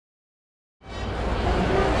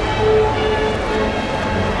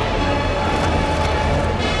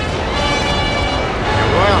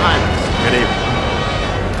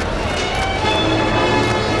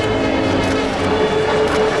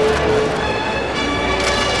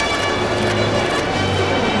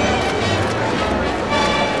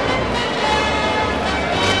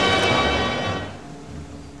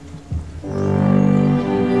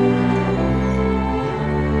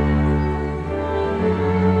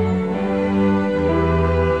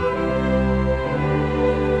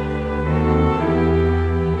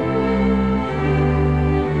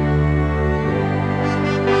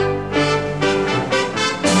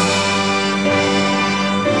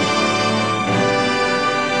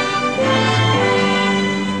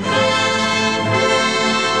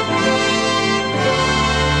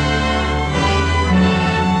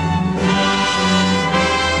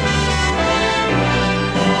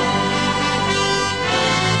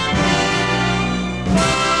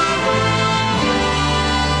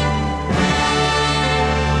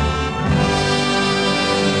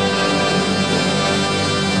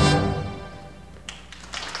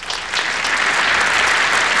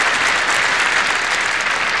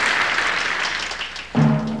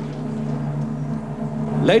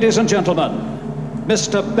Ladies and gentlemen,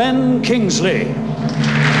 Mr. Ben Kingsley.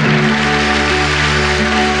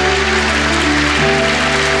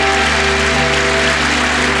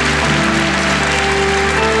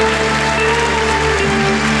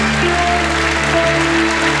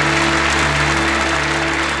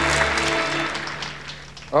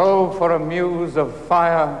 Oh, for a muse of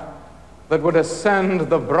fire that would ascend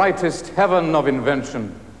the brightest heaven of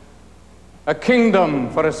invention, a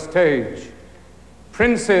kingdom for a stage,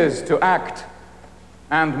 princes to act,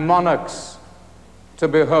 and monarchs to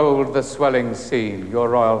behold the swelling scene. Your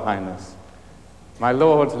Royal Highness, my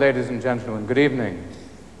lords, ladies and gentlemen, good evening,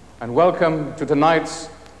 and welcome to tonight's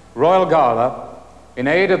Royal Gala in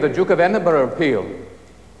aid of the Duke of Edinburgh appeal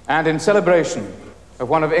and in celebration of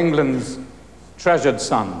one of England's treasured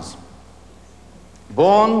sons.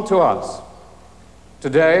 Born to us,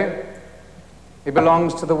 today he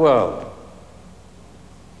belongs to the world.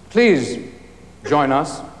 Please join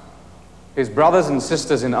us, his brothers and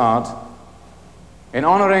sisters in art, in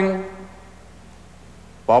honoring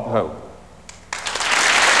Bob Hope.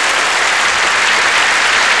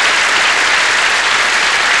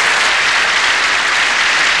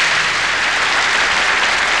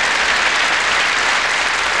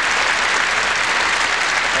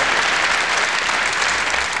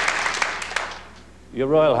 Your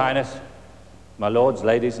Royal Highness, my lords,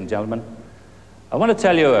 ladies and gentlemen, I want to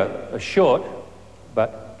tell you a short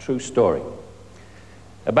but true story.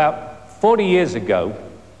 About 40 years ago,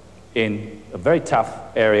 in a very tough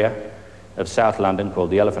area of South London called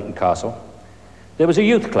the Elephant and Castle, there was a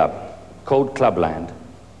youth club called Clubland,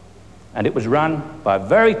 and it was run by a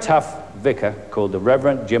very tough vicar called the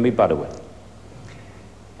Reverend Jimmy Butterworth.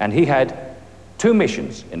 And he had two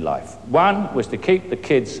missions in life. One was to keep the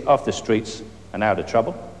kids off the streets and out of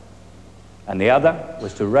trouble, and the other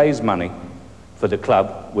was to raise money for the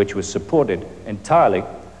club, which was supported entirely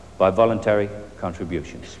by voluntary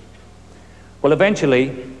contributions. Well,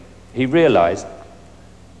 eventually he realized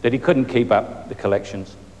that he couldn't keep up the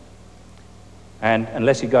collections, and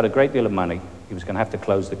unless he got a great deal of money, he was going to have to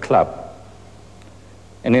close the club.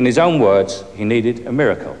 And in his own words, he needed a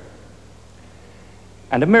miracle.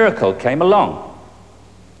 And a miracle came along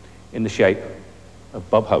in the shape of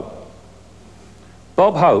Bob Hope.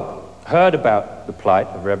 Bob Hope heard about the plight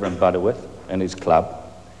of Reverend Butterworth and his club,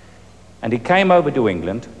 and he came over to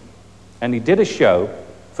England, and he did a show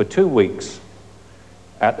for 2 weeks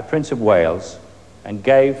at the Prince of Wales and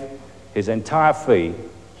gave his entire fee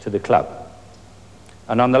to the club.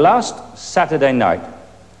 And on the last Saturday night,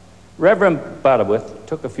 Reverend Butterworth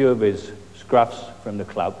took a few of his scruffs from the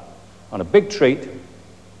club on a big treat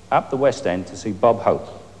up the West End to see Bob Hope.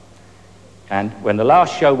 And when the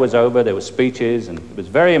last show was over, there were speeches, and it was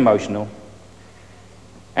very emotional.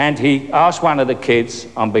 And he asked one of the kids,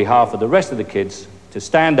 on behalf of the rest of the kids, to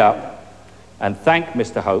stand up and thank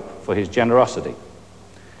Mr. Hope for his generosity.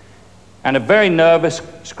 And a very nervous,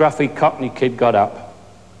 scruffy Cockney kid got up,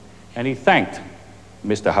 and he thanked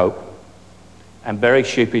Mr. Hope, and very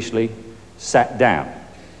sheepishly sat down.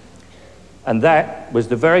 And that was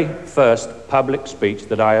the very first public speech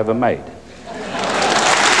that I ever made.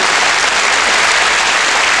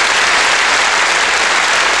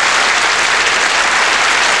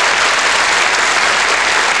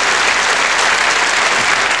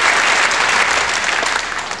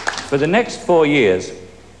 For the next 4 years,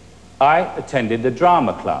 I attended the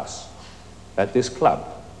drama class at this club.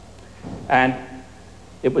 And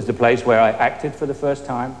it was the place where I acted for the first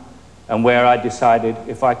time, and where I decided,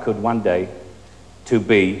 if I could one day, to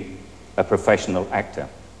be a professional actor.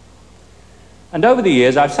 And over the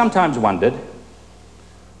years, I've sometimes wondered,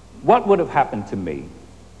 what would have happened to me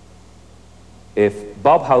if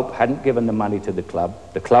Bob Hope hadn't given the money to the club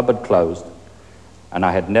had closed, and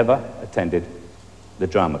I had never attended the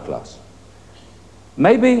drama class?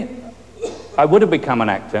 Maybe I would have become an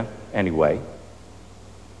actor anyway,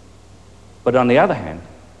 but on the other hand,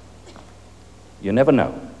 you never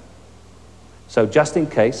know. So just in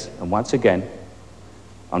case, and once again,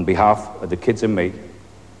 on behalf of the kids and me,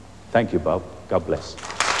 thank you, Bob. God bless.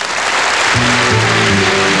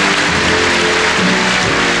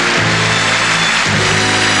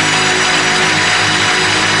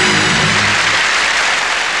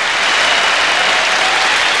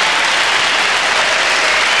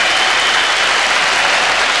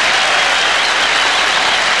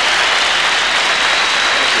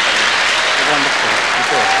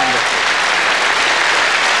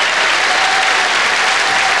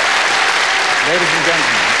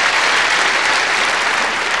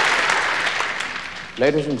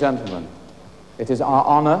 Ladies and gentlemen, it is our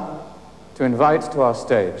honor to invite to our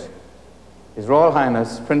stage His Royal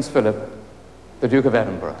Highness Prince Philip the Duke of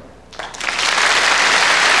Edinburgh.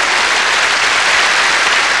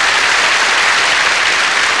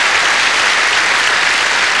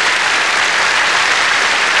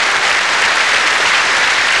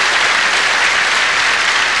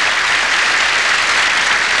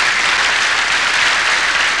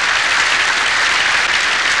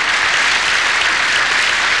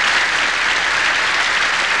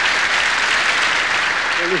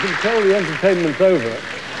 You can tell the entertainment's over.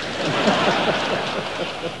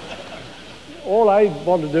 All I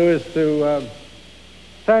want to do is to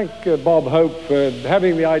thank Bob Hope for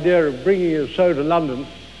having the idea of bringing his show to London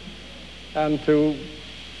and to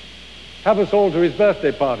have us all to his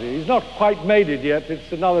birthday party. He's not quite made it yet.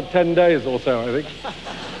 It's another 10 days or so, I think.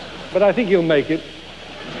 But I think he'll make it.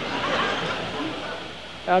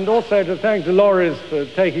 And also to thank Dolores for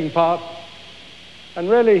taking part. And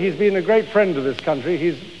really, he's been a great friend to this country.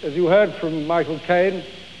 He's, as you heard from Michael Caine,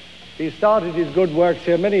 he started his good works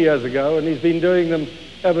here many years ago, and he's been doing them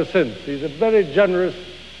ever since. He's a very generous,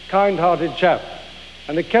 kind-hearted chap,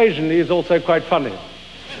 and occasionally he's also quite funny.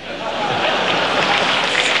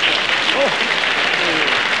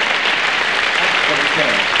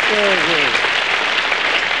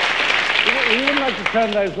 You wouldn't like to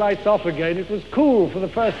turn those lights off again. It was cool for the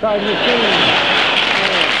first time you've seen them.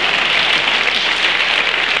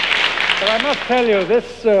 But I must tell you,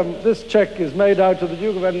 this cheque is made out to the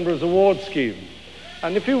Duke of Edinburgh's award scheme.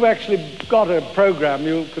 And if you've actually got a program,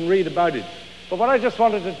 you can read about it. But what I just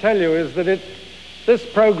wanted to tell you is that this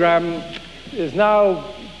program is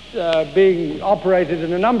now being operated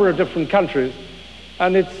in a number of different countries.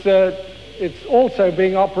 And it's also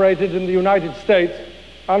being operated in the United States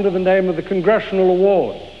under the name of the Congressional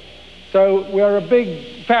Award. So we're a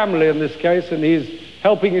big family in this case, and he's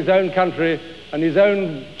helping his own country and his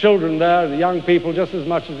own children there, the young people, just as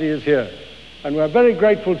much as he is here. And we're very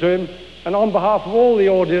grateful to him. And on behalf of all the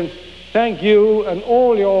audience, thank you and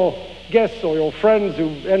all your guests or your friends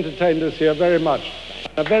who entertained us here very much.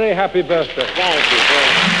 A very happy birthday. Thank you.